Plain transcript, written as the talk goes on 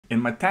In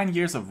my 10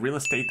 years of real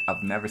estate,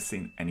 I've never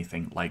seen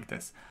anything like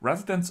this.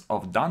 Residents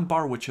of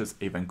Dunbar, which is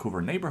a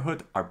Vancouver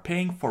neighborhood, are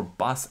paying for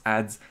bus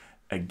ads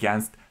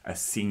against a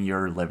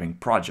senior living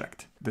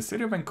project. The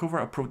city of Vancouver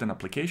approved an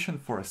application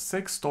for a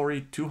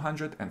 6-story,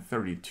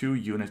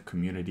 232-unit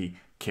community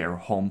care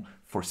home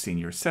for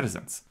senior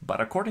citizens. But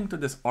according to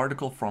this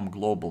article from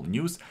Global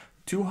News,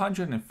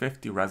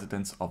 250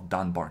 residents of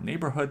Dunbar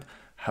neighborhood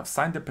have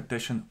signed a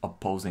petition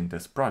opposing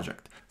this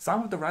project.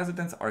 Some of the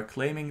residents are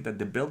claiming that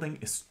the building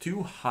is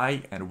too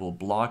high and will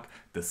block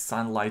the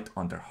sunlight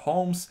on their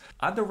homes.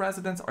 Other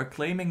residents are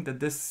claiming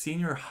that this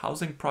senior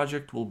housing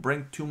project will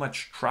bring too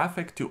much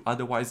traffic to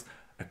otherwise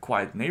a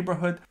quiet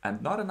neighborhood,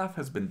 and not enough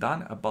has been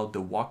done about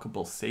the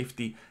walkable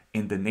safety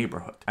in the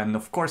neighborhood. And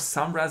of course,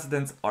 some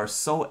residents are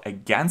so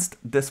against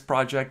this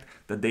project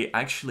that they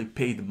actually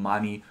paid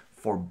money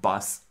for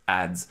bus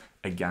ads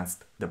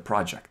against the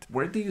project.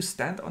 Where do you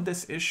stand on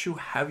this issue?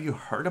 Have you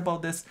heard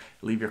about this?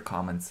 Leave your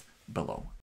comments below.